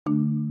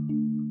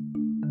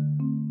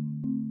In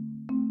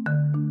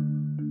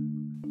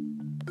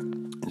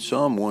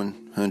Psalm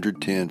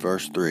 110,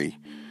 verse 3,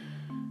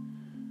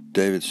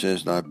 David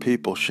says, "Thy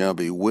people shall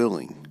be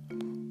willing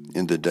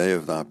in the day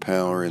of thy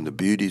power and the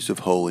beauties of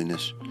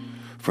holiness.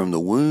 From the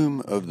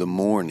womb of the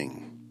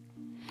morning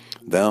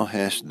thou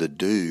hast the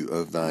dew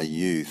of thy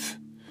youth."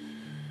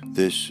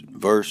 This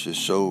verse is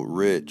so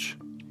rich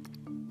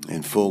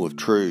and full of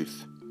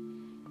truth.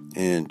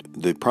 And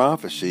the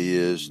prophecy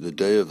is the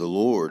day of the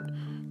Lord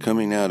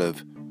coming out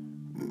of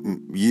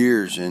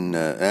years and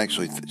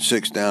actually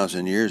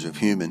 6,000 years of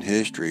human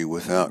history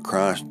without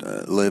Christ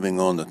living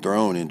on the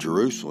throne in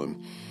Jerusalem.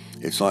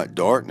 It's like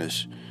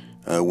darkness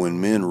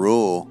when men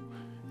rule,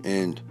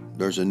 and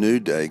there's a new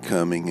day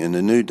coming, and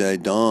the new day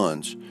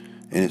dawns,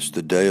 and it's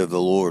the day of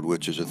the Lord,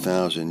 which is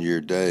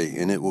 1,000-year day,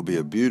 and it will be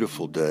a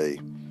beautiful day.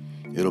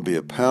 It'll be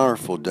a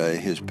powerful day.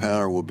 His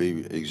power will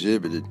be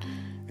exhibited,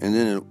 and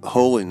then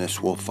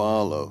holiness will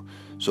follow.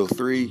 So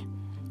three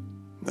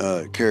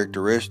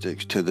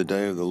characteristics to the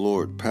day of the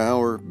Lord: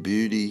 power,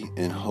 beauty,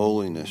 and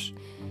holiness.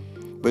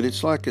 But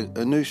it's like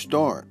a new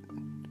start.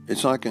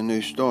 It's like a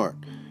new start.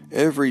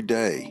 Every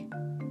day,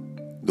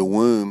 the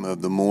womb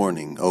of the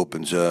morning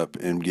opens up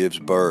and gives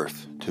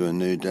birth to a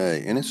new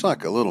day. And it's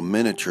like a little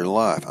miniature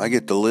life. I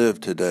get to live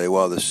today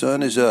while the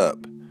sun is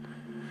up.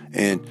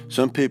 And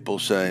some people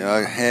say,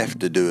 I have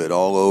to do it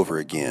all over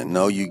again.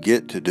 No, you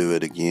get to do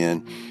it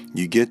again.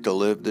 You get to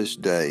live this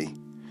day.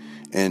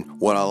 And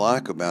what I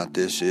like about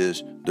this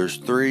is there's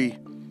three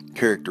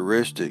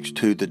characteristics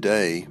to the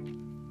day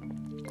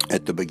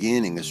at the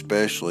beginning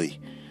especially,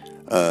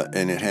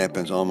 and it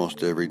happens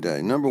almost every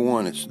day. Number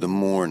one, it's the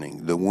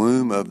morning, the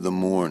womb of the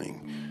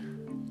morning.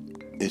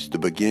 It's the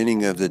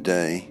beginning of the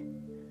day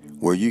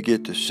where you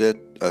get to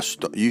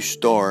you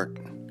start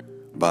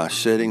by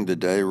setting the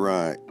day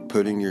right,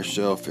 putting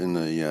yourself in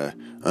the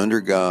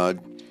under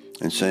God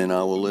and saying,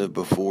 I will live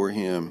before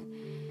Him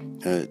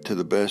to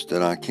the best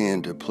that I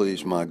can to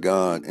please my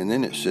God. And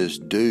then it says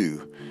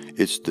dew.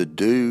 It's the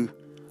dew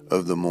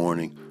of the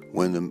morning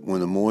when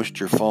the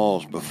moisture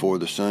falls before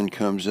the sun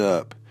comes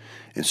up.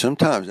 And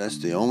sometimes that's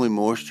the only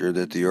moisture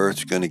that the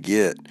earth's going to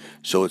get.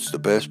 So it's the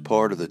best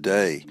part of the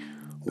day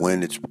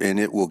and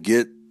it will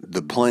get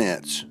the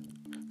plants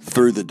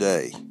through the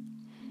day.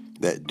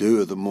 That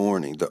dew of the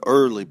morning, the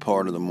early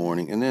part of the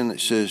morning. And then it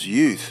says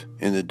youth,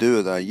 in the dew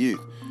of thy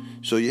youth.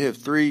 So you have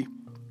three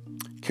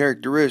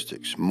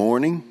characteristics: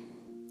 morning,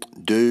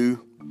 dew,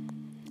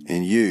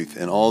 and youth.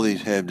 And all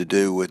these have to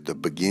do with the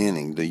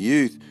beginning. The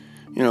youth,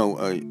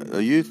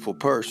 a youthful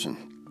person,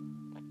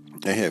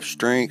 they have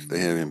strength, they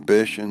have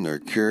ambition, they're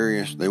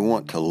curious, they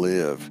want to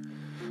live.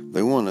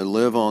 They want to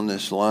live on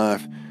this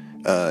life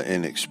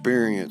and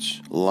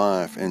experience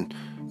life. And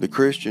the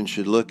Christian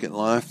should look at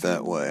life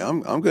that way.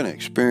 I'm going to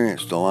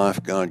experience the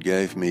life God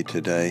gave me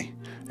today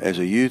as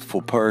a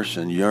youthful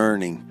person,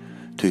 yearning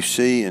to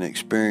see and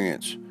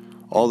experience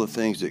all the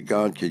things that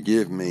God could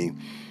give me.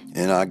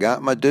 And I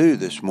got my due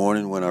this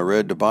morning when I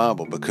read the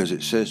Bible, because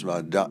it says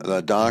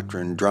the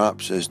doctrine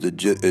drops as the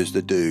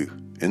dew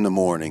in the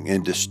morning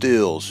and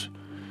distills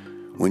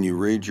when you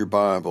read your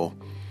Bible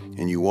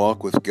and you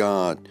walk with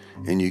God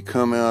and you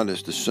come out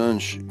as the sun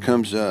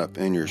comes up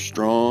and you're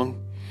strong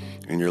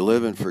and you're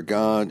living for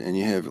God, and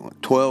you have a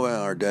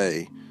 12-hour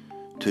day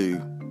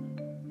to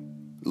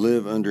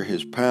live under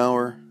His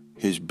power,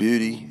 His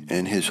beauty,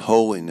 and His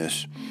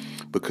holiness,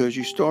 because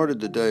you started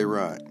the day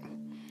right.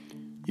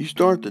 You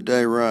start the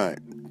day right,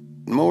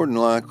 more than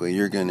likely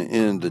you're going to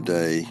end the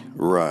day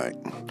right,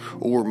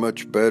 or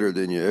much better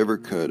than you ever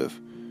could have.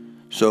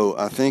 So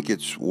I think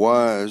it's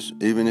wise,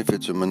 even if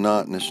it's a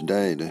monotonous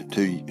day,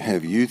 to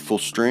have youthful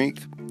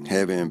strength,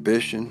 have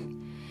ambition,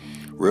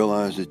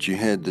 realize that you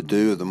had the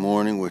dew of the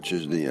morning, which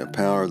is the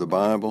power of the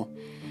Bible,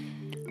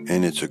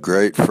 and it's a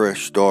great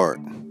fresh start.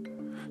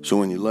 So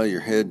when you lay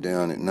your head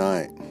down at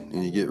night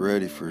and you get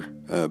ready for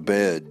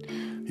bed,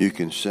 you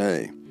can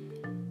say,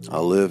 I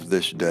live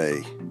this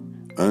day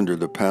under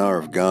the power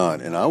of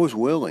God, and I was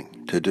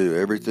willing to do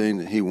everything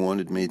that He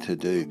wanted me to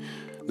do.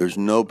 There's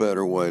no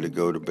better way to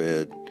go to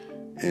bed.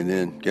 And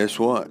then guess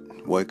what?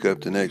 Wake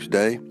up the next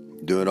day,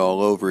 do it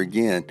all over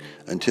again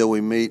until we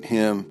meet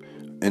Him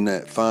in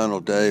that final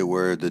day,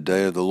 where the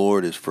day of the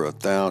Lord is for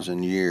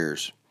 1,000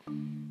 years.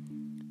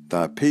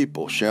 Thy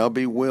people shall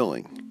be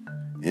willing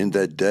in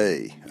that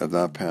day of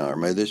thy power.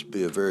 May this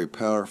be a very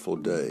powerful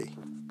day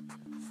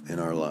in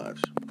our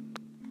lives.